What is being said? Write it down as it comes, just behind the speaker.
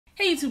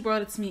Hey YouTube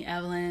world, it's me,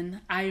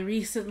 Evelyn. I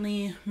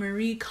recently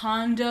Marie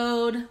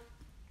Kondo'd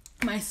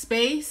my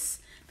space.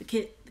 The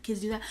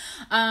kids do that.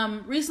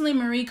 Recently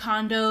Marie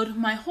Kondo'd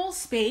my whole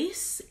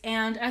space,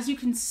 and as you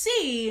can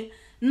see,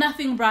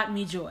 nothing brought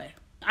me joy.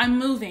 I'm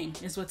moving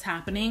is what's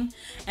happening,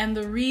 and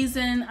the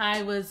reason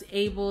I was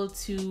able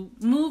to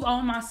move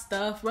all my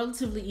stuff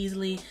relatively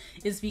easily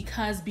is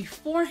because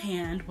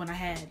beforehand, when I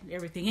had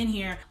everything in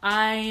here,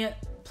 I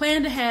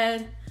planned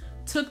ahead,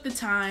 took the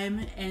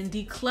time, and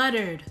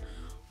decluttered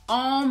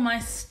all my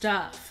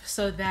stuff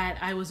so that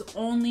I was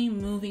only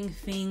moving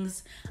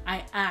things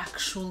I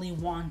actually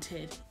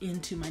wanted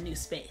into my new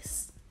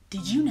space.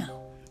 Did you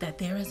know that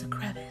there is a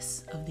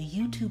crevice of the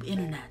YouTube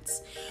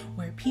internets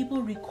where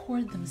people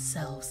record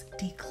themselves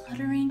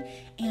decluttering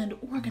and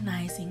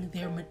organizing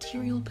their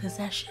material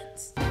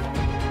possessions?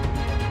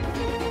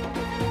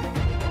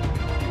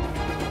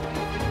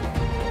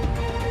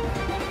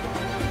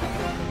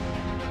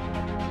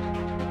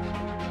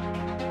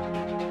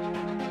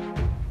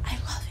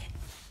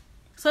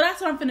 So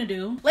that's what I'm gonna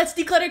do. Let's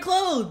declutter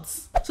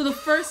clothes. So the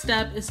first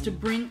step is to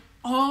bring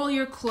all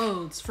your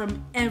clothes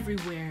from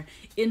everywhere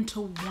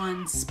into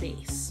one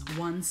space,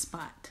 one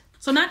spot.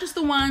 So not just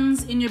the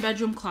ones in your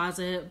bedroom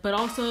closet, but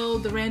also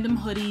the random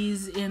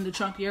hoodies in the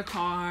trunk of your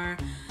car,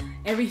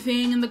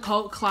 everything in the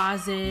coat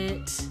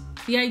closet.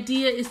 The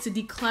idea is to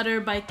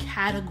declutter by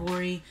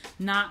category,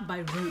 not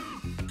by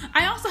room.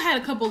 I also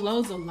had a couple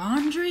loads of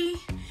laundry,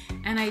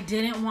 and I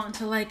didn't want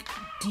to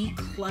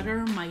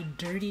declutter my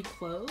dirty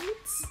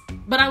clothes.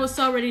 But I was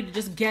so ready to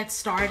just get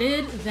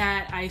started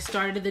that I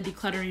started the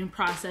decluttering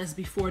process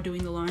before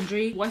doing the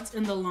laundry. What's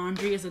in the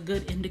laundry is a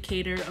good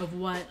indicator of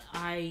what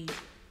I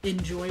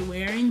enjoy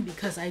wearing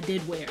because I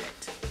did wear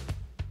it.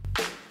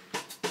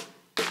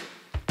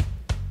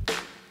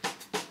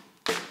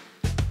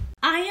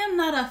 I am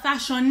not a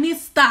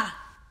fashionista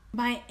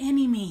by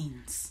any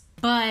means,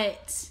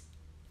 but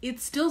it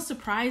still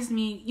surprised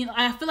me. You know,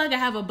 I feel like I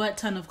have a butt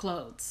ton of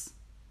clothes.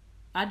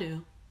 I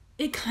do.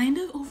 It kind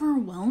of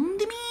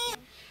overwhelmed me.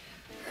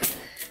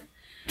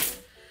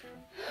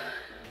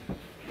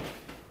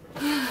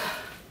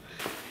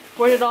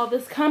 Where did all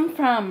this come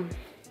from?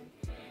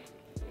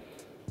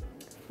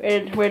 Where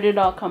did it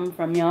all come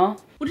from,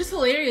 y'all? Which is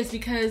hilarious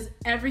because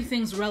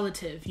everything's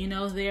relative. You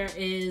know, there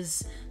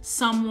is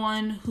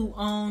someone who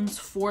owns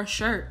 4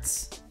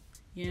 shirts,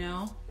 you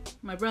know,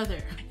 my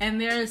brother. And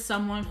there is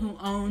someone who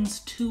owns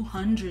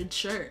 200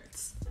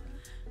 shirts.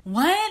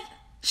 What?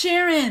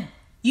 Sharon,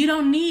 you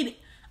don't need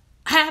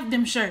half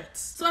them shirts.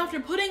 So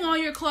after putting all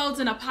your clothes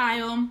in a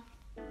pile,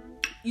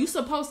 you're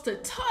supposed to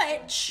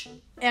touch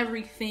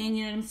everything,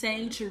 you know what I'm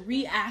saying, to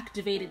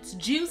reactivate its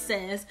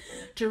juices,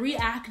 to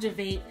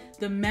reactivate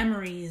the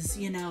memories,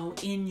 you know,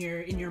 in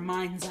your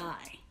mind's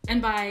eye.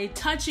 And by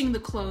touching the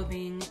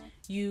clothing,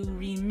 you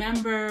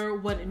remember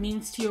what it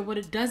means to you or what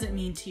it doesn't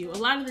mean to you. A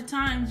lot of the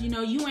times, you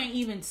know, you ain't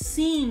even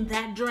seen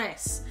that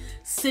dress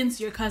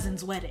since your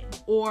cousin's wedding,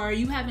 or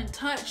you haven't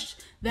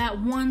touched that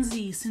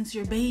onesie since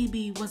your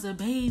baby was a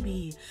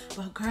baby.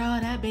 But girl,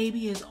 that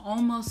baby is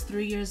almost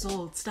 3 years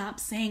old. Stop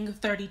saying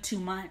 32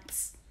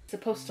 months.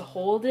 Supposed to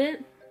hold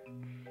it,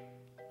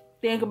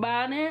 think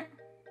about it,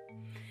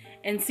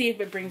 and see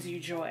if it brings you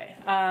joy.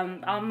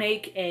 I'll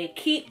make a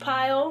keep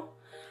pile.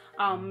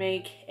 I'll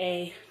make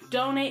a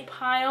donate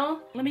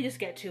pile. Let me just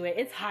get to it.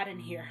 It's hot in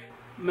here.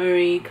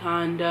 Marie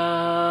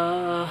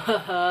Kondo.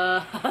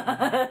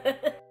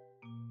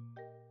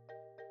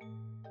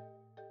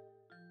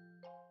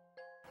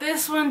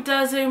 This one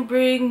doesn't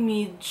bring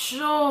me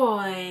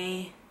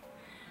joy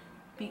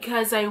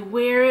because I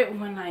wear it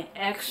when I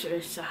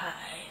exercise.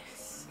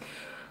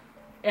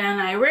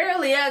 And I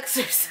rarely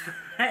exercise.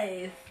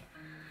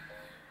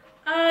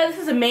 This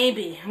is a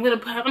maybe. I'm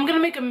gonna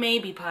make a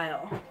maybe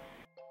pile.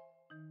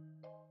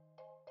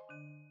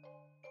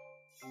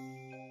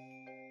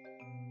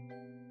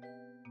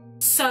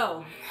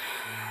 So,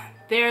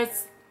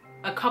 there's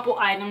a couple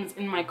items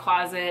in my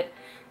closet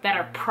that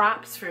are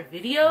props for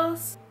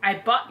videos. I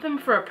bought them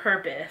for a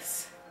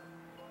purpose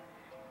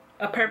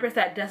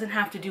that doesn't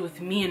have to do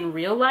with me in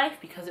real life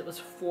because it was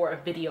for a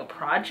video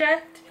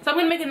project. So I'm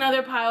gonna make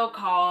another pile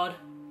called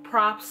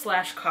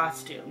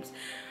props/costumes.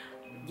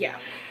 Yeah.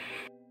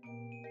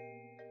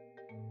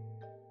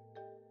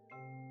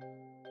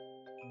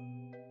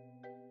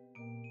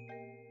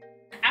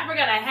 I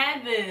forgot I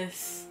had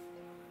this.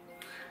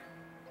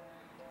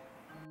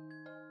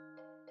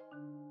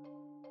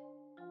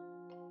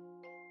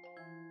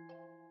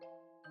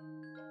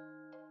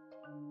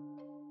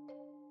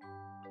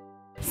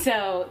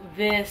 So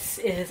this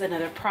is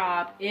another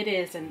prop. It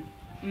is a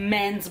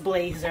men's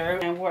blazer.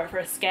 I wore it for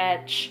a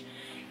sketch.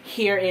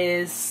 Here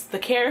is the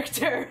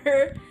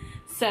character.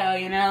 So,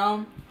 you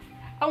know,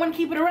 I want to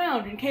keep it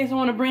around in case I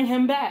want to bring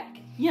him back,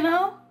 you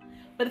know?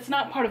 But it's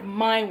not part of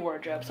my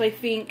wardrobe. So I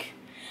think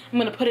I'm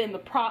going to put it in the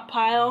prop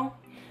pile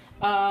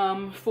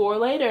for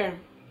later.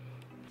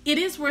 It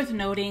is worth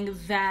noting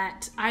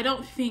that I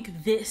don't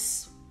think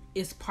this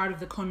is part of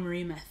the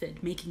KonMari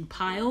method, making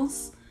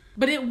piles.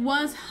 But it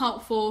was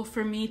helpful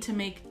for me to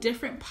make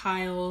different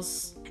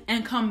piles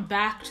and come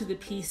back to the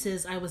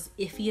pieces I was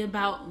iffy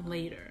about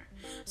later.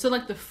 So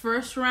like the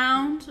first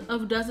round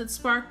of Does It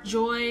Spark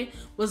Joy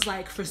was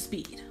like for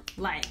speed.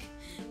 Like,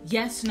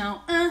 yes,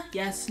 no,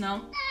 yes,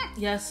 no,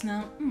 yes,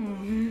 no,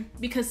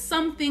 because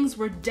some things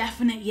were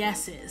definite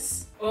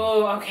yeses.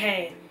 Oh,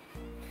 okay.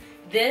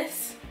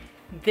 This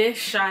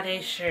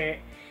Sade shirt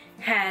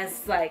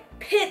has like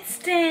pit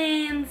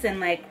stains and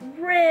like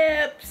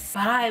rips,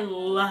 but I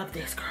love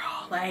this girl.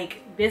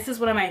 Like, this is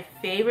one of my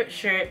favorite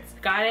shirts.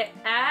 Got it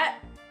at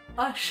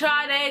a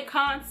Sade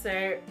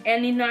concert,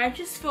 and you know, I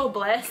just feel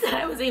blessed that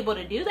I was able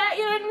to do that,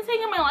 you know what I'm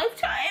saying, in my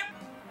lifetime.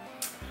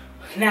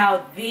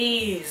 Now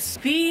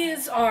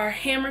these are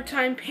Hammer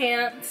Time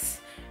pants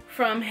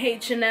from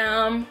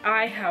H&M.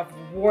 I have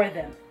wore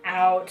them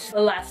out.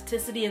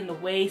 Elasticity in the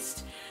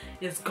waist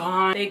is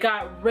gone. They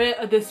got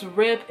this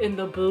rip in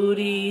the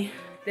booty.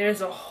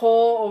 There's a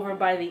hole over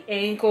by the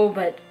ankle,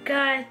 but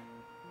god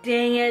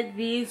dang it,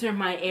 these are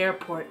my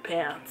airport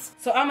pants.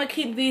 So I'm gonna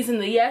keep these in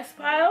the yes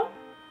pile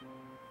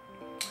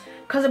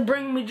because it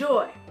brings me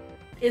joy.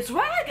 It's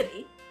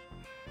raggedy,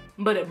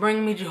 but it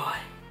brings me joy.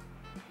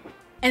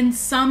 And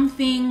some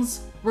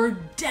things were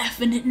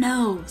definite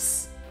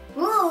no's.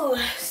 Ooh,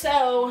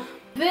 so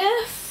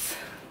this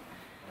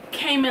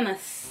came in a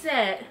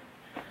set.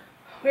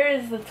 Where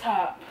is the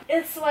top?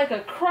 It's like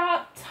a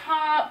crop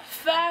top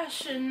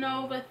Fashion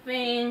Nova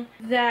thing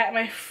that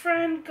my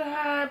friend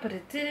got, but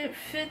it didn't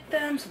fit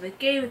them, so they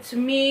gave it to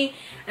me.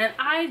 And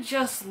I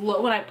just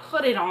look, when I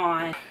put it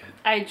on,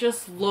 I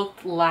just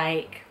looked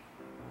like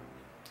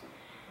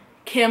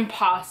Kim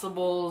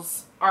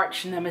Possible's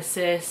arch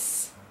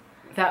nemesis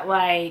that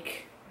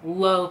like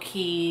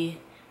low-key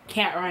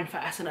can't run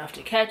fast enough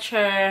to catch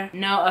her,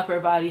 no upper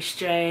body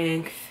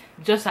strength,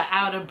 just an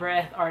out of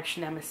breath arch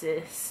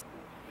nemesis.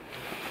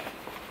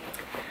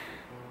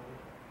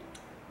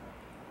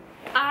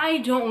 I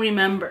don't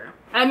remember.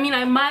 I mean,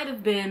 I might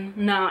have been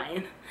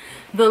 9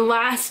 the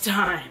last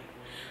time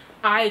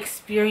I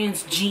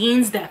experienced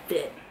jeans that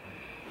fit.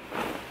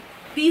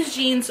 These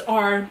jeans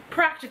are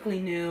practically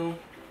new,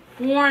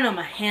 worn them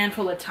a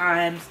handful of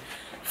times,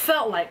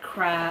 felt like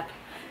crap.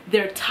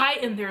 They're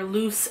tight and they're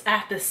loose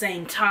at the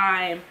same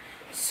time,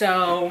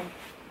 so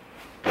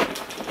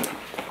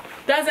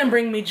doesn't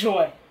bring me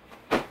joy,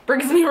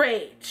 brings me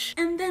rage.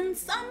 And then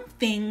some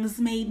things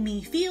made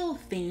me feel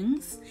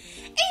things,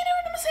 and you know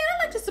what I'm saying,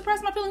 I like to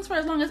suppress my feelings for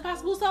as long as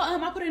possible, so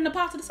I put it in the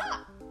pot to the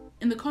side.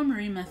 In the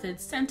KonMari method,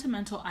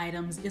 sentimental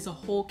items is a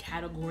whole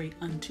category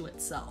unto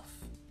itself.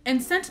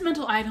 And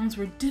sentimental items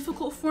were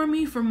difficult for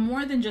me for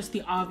more than just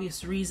the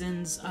obvious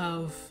reasons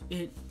of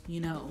it, you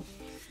know,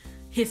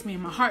 hits me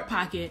in my heart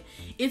pocket.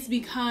 It's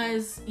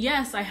because,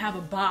 yes, I have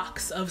a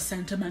box of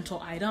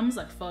sentimental items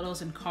like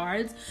photos and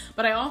cards,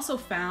 but I also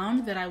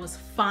found that I was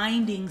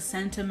finding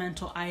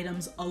sentimental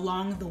items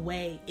along the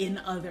way in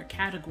other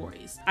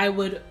categories. I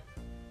would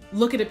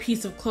look at a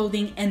piece of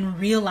clothing and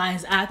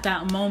realize at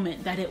that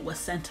moment that it was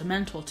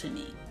sentimental to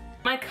me.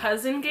 My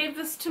cousin gave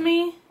this to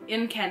me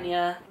in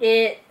Kenya.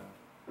 It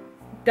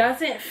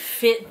doesn't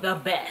fit the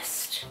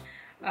best.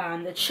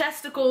 The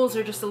chesticles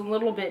are just a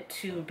little bit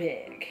too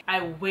big.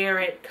 I wear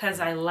it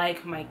because I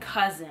like my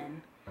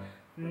cousin,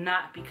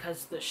 not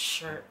because the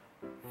shirt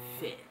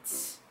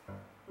fits.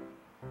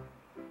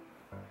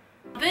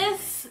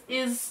 This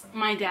is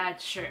my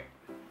dad's shirt.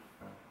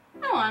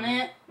 I want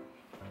it.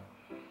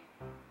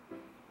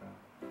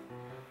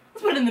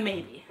 Let's put it in the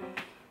maybe.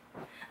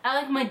 I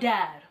like my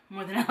dad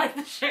more than I like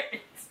the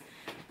shirts.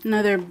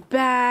 Another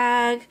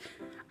bag.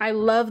 I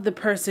love the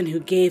person who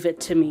gave it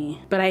to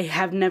me, but I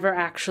have never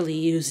actually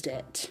used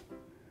it.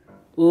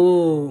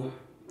 Ooh,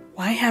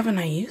 why haven't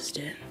I used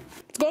it?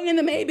 It's going in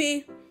the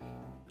maybe.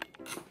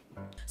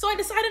 So I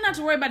decided not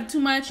to worry about it too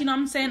much, you know what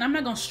I'm saying? I'm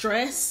not gonna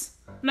stress.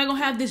 I'm not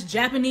gonna have this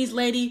Japanese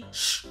lady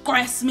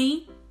stress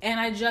me. And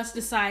I just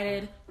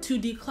decided to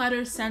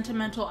declutter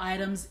sentimental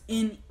items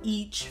in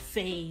each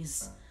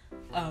phase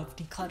of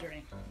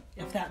decluttering,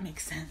 if that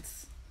makes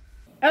sense.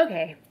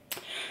 Okay.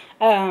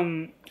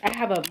 I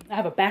have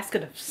a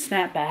basket of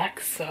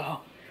snapbacks,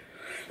 so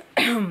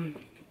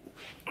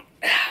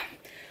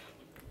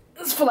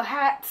it's full of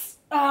hats.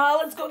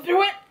 Let's go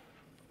through it.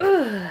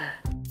 Ugh.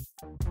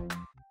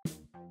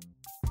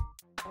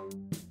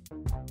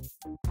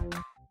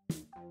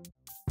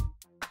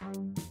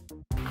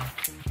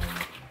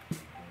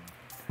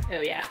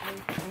 Oh yeah.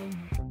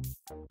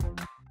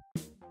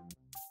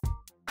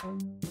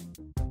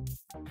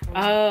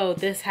 Oh,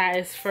 this hat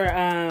is for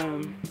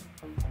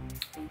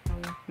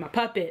my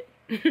puppet.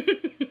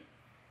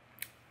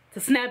 It's a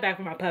snapback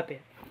for my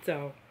puppet.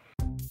 So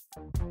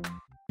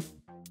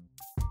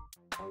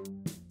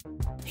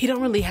he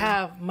don't really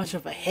have much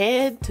of a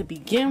head to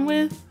begin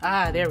with.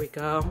 Ah, there we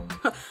go.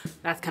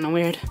 That's kind of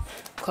weird.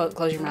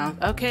 Close your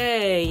mouth.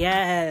 Okay,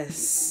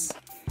 yes.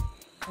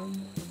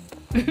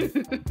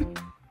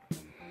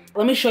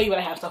 Let me show you what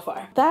I have so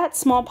far. That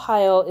small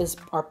pile is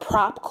our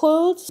prop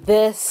clothes.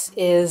 This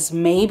is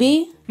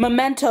maybe.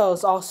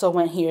 Mementos also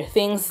went here.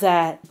 Things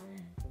that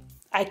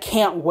I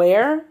can't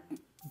wear,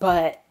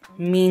 but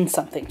means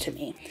something to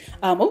me.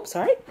 Oh,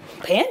 sorry,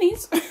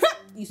 panties.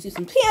 You see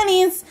some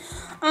panties.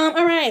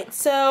 All right,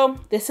 so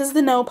this is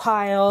the no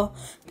pile.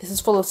 This is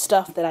full of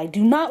stuff that I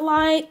do not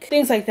like,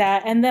 things like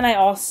that. And then I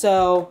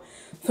also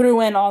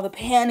threw in all the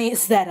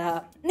panties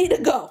that need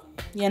to go,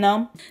 you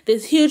know?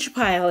 This huge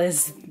pile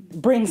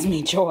brings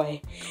me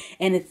joy,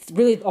 and it's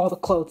really all the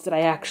clothes that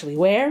I actually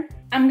wear.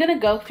 I'm gonna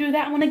go through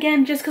that one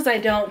again just because I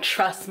don't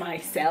trust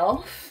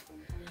myself,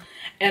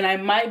 and I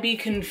might be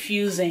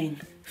confusing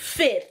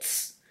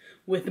fits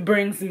with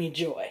brings me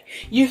joy.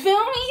 You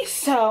feel me?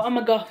 So I'm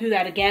gonna go through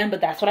that again, but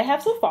that's what I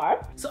have so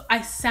far. So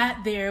I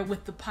sat there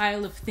with the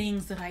pile of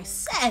things that I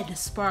said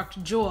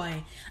sparked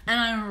joy, and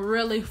I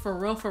really, for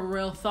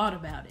real, thought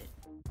about it.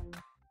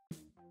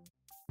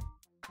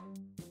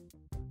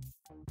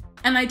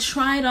 And I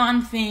tried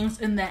on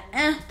things in the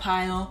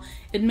pile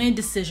and made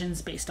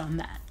decisions based on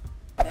that.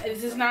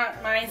 This is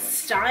not my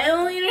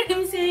style, you know what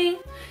I'm saying?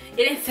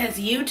 It says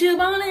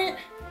YouTube on it,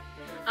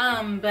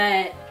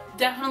 but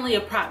definitely a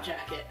prop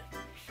jacket.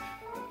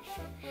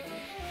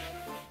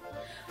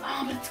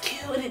 Oh, but it's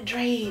cute and it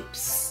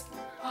drapes.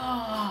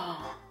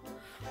 Oh.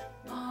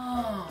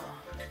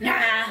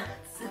 Nah,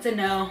 it's a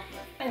no.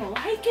 I don't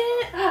like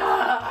it.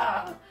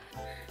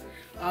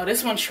 Oh,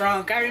 this one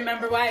shrunk. I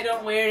remember why I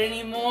don't wear it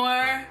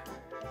anymore.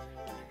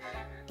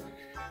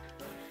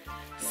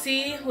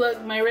 See,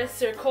 look, my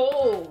wrists are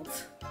cold.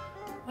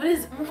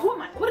 Who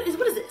am I? What is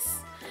this?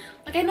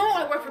 Like, I know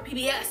I work for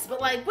PBS,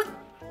 but like, what?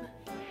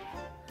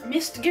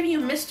 Giving you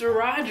Mr.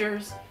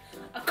 Rogers.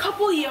 A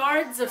couple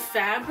yards of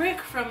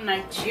fabric from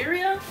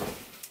Nigeria.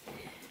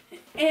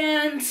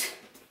 And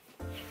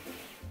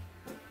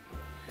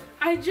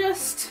I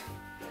just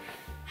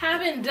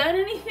haven't done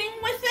anything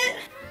with it.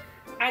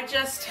 I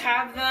just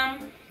have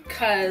them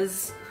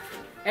because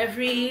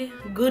every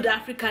good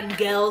African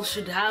girl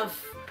should have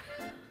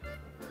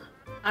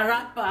a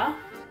wrapper.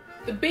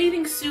 The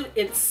bathing suit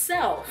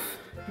itself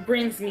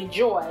brings me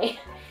joy,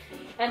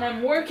 and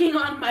I'm working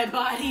on my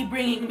body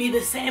bringing me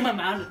the same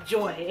amount of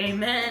joy,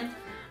 amen?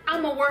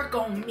 I'ma work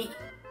on me,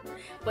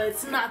 but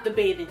it's not the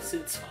bathing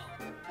suit's fault,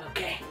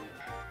 okay?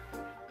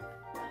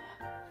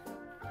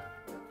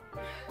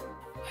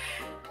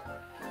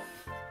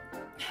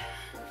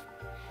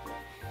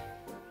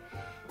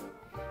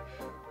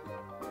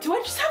 Do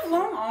I just have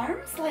long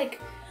arms? Like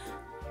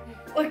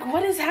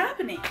what is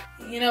happening?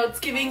 You know, it's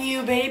giving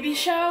you baby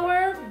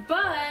shower,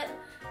 but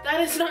that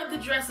is not the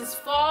dress's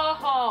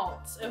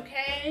fault,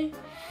 okay?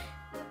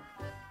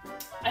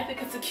 I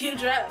think it's a cute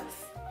dress.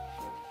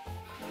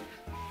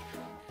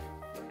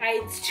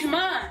 It's too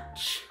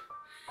much.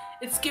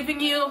 It's giving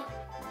you,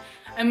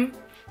 I'm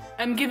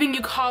giving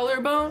you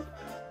collarbone.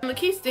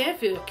 Lakeith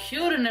Stanfield,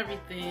 cute and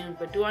everything,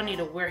 but do I need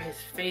to wear his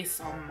face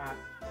on my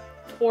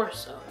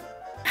torso?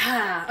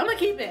 I'm gonna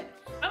keep it.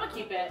 I'm gonna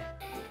keep it.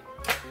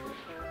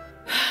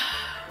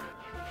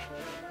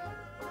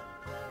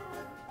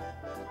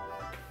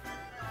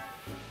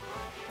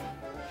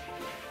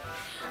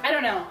 I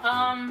don't know.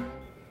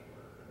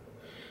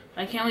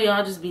 Why can't we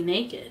all just be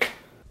naked?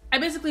 I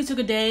basically took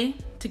a day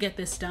to get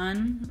this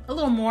done. A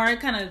little more, it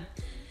kind of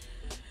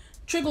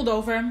trickled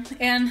over,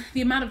 and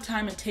the amount of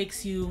time it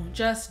takes you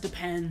just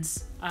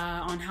depends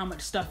on how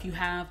much stuff you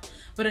have.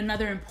 But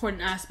another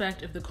important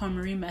aspect of the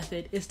KonMari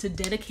method is to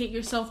dedicate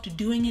yourself to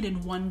doing it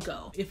in one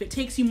go. If it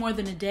takes you more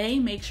than a day,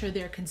 make sure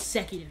they're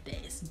consecutive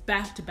days,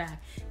 back to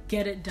back.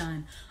 Get it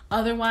done.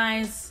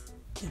 Otherwise,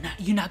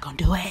 you're not gonna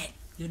do it.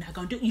 You're not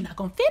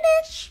gonna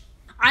finish.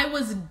 I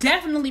was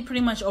definitely pretty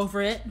much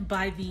over it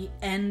by the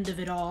end of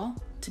it all,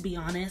 to be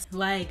honest.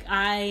 Like,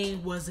 I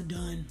was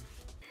done.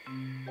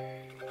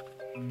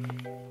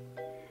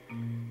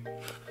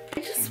 I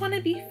just want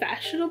to be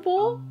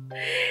fashionable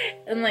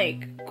and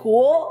like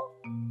cool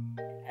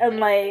and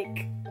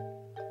like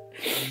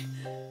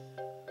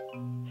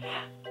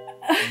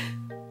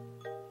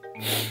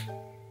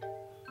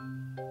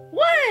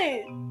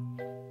what?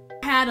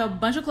 I had a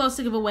bunch of clothes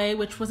to give away,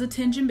 which was a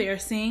tinge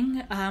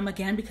embarrassing,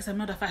 again, because I'm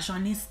not a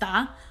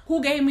fashionista.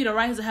 Who gave me the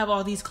right to have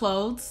all these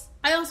clothes?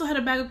 I also had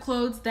a bag of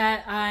clothes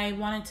that I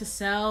wanted to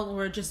sell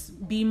or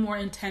just be more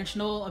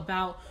intentional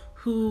about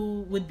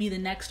who would be the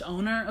next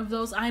owner of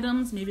those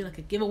items. Maybe like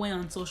a giveaway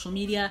on social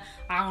media.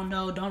 I don't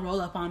know, don't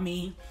roll up on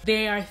me.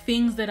 They are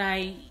things that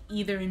I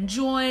either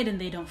enjoyed and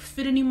they don't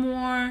fit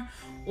anymore,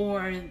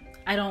 or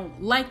I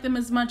don't like them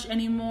as much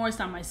anymore, it's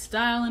not my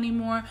style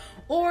anymore,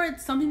 or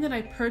it's something that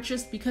I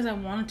purchased because I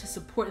wanted to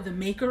support the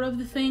maker of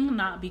the thing,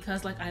 not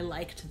because like I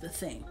liked the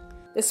thing.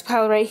 This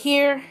pile right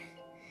here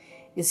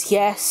is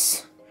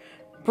yes,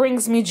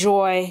 brings me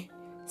joy,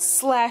 /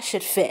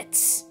 it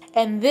fits.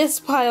 And this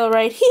pile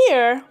right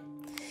here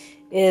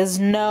is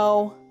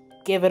no,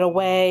 give it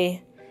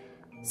away,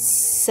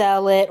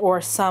 sell it,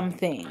 or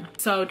something.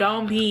 So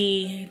don't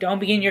be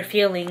in your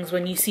feelings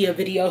when you see a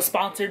video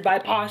sponsored by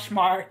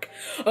Poshmark.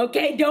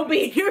 Okay, don't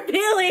be in your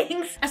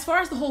feelings. As far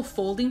as the whole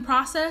folding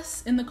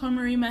process in the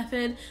KonMari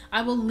method,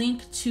 I will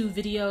link to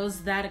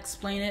videos that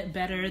explain it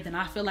better than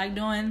I feel like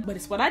doing, but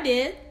it's what I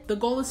did. The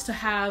goal is to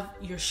have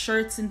your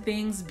shirts and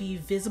things be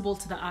visible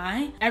to the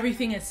eye.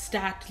 Everything is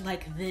stacked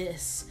like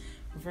this,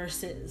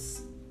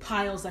 versus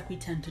piles like we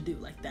tend to do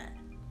like that.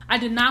 I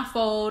did not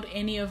fold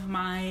any of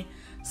my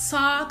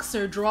socks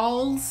or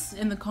drawers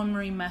in the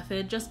KonMari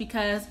method just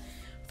because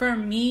for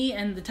me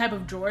and the type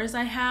of drawers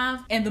I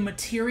have and the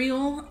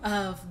material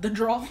of the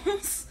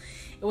drawers,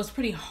 it was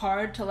pretty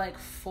hard to like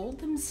fold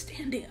them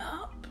standing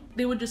up.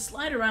 They would just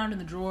slide around in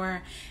the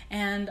drawer,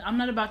 and I'm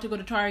not about to go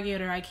to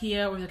Target or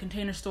IKEA or the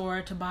Container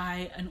Store to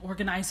buy an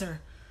organizer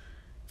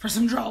for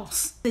some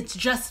drawers. It's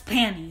just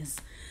panties,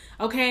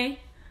 okay?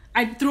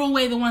 I threw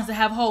away the ones that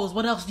have holes.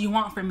 What else do you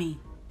want from me?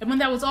 And when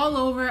that was all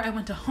over, I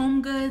went to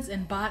Home Goods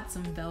and bought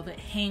some velvet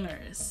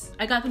hangers.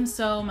 I got them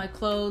so my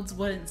clothes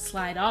wouldn't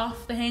slide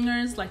off the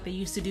hangers like they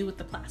used to do with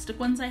the plastic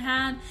ones I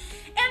had.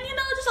 And you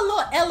know, just a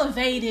little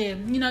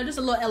elevated, you know, just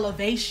a little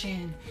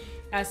elevation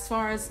as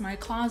far as my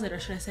closet, or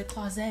should I say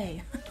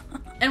closet.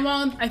 And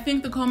while I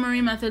think the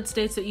KonMari method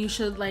states that you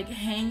should like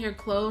hang your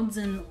clothes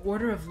in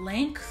order of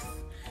length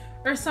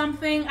or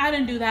something, I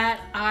didn't do that.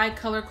 I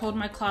color code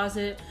my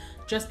closet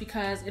just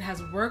because it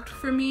has worked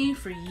for me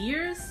for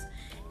years.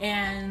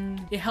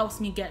 And it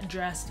helps me get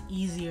dressed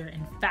easier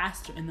and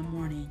faster in the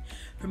morning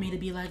for me to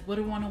be like, what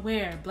do I want to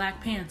wear?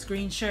 Black pants,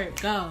 green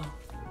shirt, go.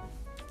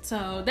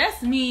 So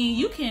that's me.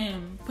 You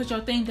can put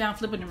your thing down,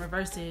 flip it, and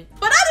reverse it.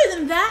 But other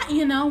than that,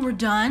 you know, we're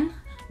done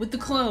with the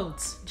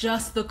clothes.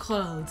 Just the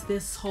clothes.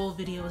 This whole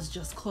video is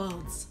just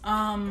clothes.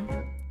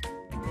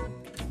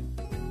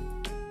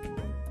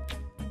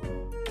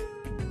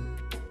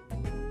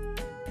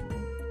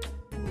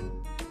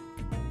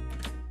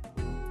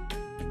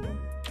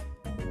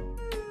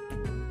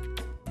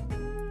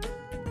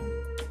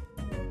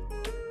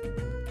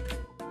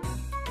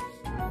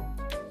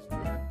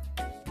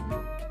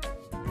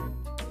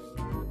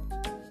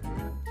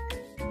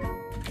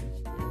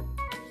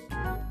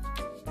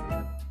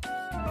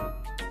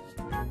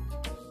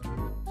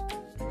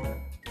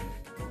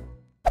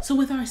 So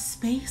with our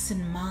space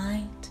in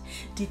mind,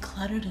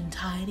 decluttered and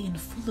tidy and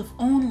full of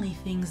only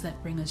things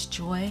that bring us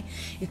joy,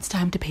 it's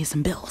time to pay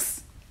some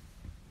bills.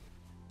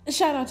 A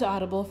shout out to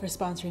Audible for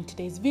sponsoring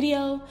today's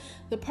video.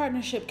 The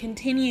partnership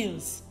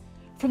continues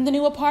from the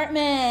new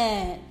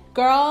apartment.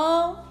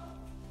 Girl,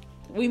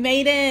 we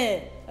made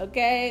it,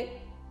 okay?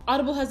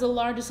 Audible has the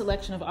largest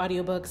selection of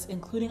audiobooks,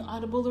 including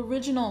Audible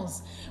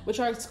Originals, which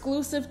are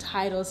exclusive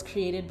titles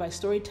created by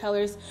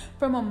storytellers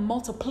from a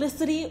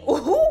multiplicity,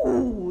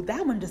 ooh,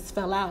 that one just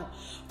fell out,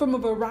 from a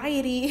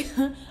variety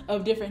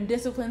of different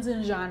disciplines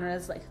and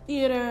genres like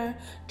theater,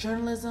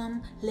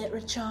 journalism,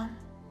 literature.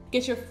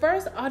 Get your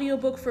first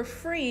audiobook for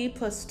free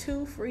plus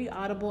 2 free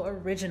Audible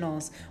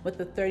Originals with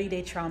the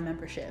 30-day trial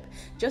membership.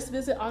 Just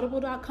visit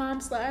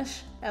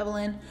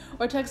audible.com/Evelyn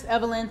or text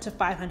Evelyn to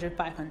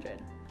 500-500.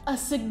 A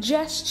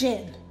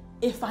suggestion,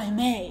 if I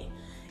may,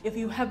 if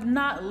you have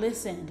not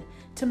listened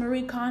to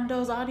Marie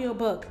Kondo's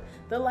audiobook,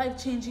 The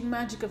Life-Changing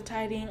Magic of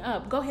Tidying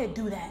Up, go ahead,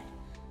 do that.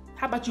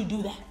 How about you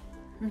do that?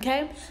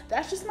 Okay?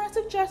 That's just my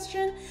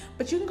suggestion,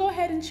 but you can go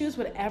ahead and choose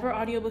whatever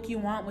audiobook you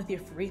want with your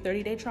free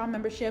 30-day trial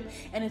membership,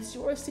 and it's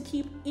yours to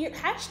keep,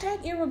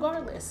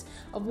 #irregardless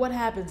of what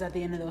happens at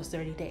the end of those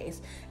 30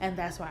 days. And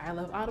that's why I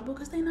love Audible,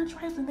 because they're not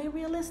trifling, they're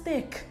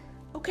realistic.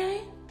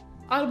 Okay?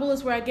 Audible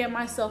is where I get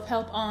my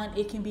self-help on.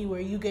 It can be where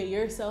you get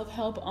your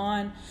self-help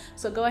on.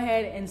 So go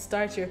ahead and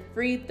start your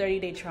free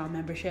 30-day trial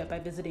membership by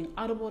visiting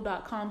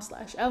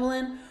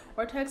audible.com/Evelyn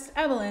or text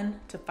Evelyn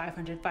to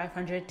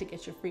 500-500 to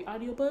get your free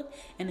audiobook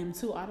and them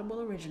 2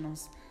 Audible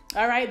Originals.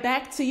 All right,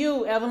 back to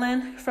you,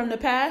 Evelyn, from the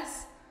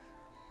past.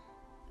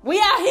 We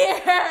out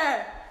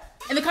here!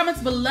 In the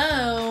comments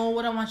below,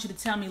 what I want you to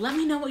tell me, let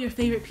me know what your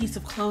favorite piece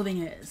of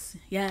clothing is.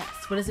 Yes,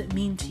 what does it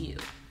mean to you?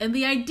 And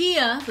the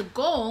idea, the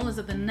goal, is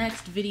that the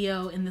next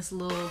video in this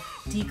little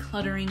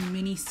decluttering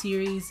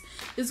mini-series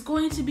is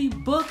going to be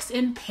books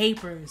and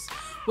papers,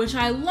 which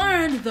I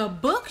learned the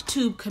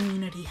booktube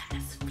community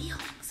has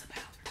feelings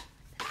about.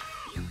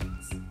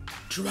 Feelings.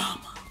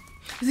 Drama.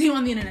 See you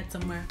on the internet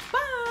somewhere. Bye!